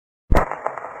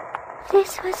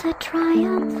This was a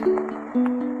triumph.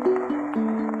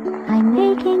 I'm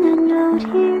making a note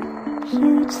here,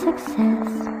 huge success.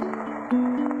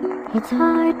 It's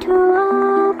hard to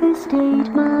overstate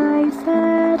my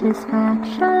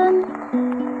satisfaction.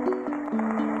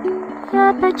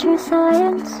 Aperture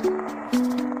science.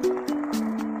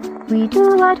 We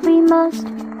do what we must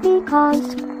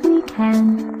because we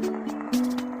can.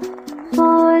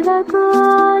 For the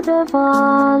good of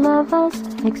all of us,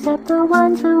 except the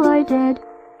ones who are dead.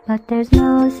 But there's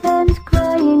no sense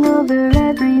crying over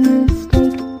every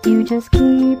mistake. You just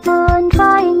keep on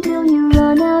trying till you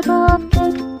run out of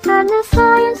cake. And the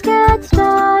science gets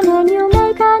done and you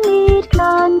make a neat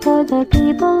gun for the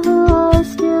people who are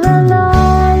still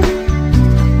alive.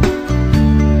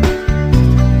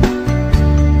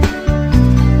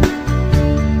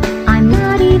 I'm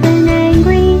not even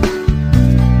angry.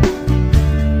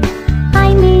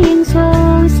 I'm being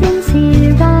so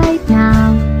sincere right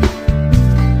now.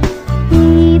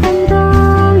 Even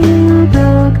though you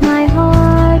broke my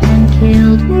heart and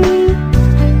killed me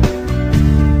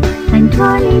and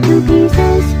tore me to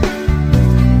pieces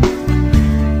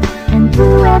and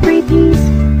threw every piece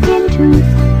into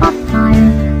a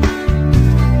fire.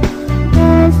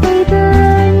 As they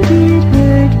burned, it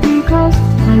hurt because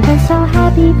I was so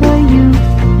happy for you.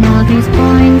 Now these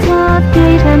points of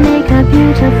data make a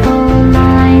beautiful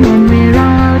line, and we're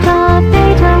out of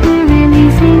data, we're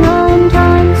releasing on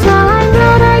time. So I'm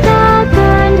glad I got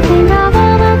burned. Think of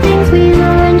all the things we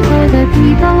learned for the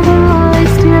people who are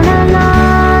still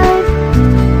alive.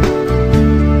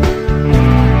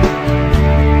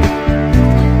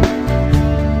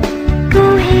 Go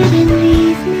ahead and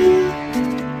leave me.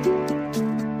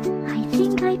 I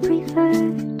think I prefer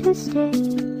to stay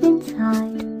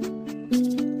inside.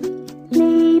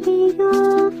 Maybe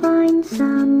you'll find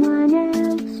someone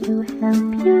else to help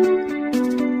you.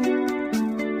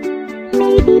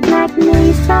 Maybe Black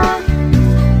Mesa.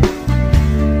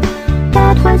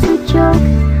 That was a joke,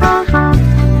 haha,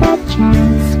 that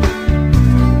chance.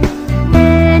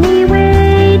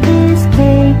 Anyway, this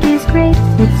cake is great.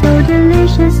 It's so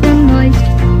delicious and moist.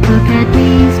 Look at me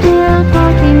still.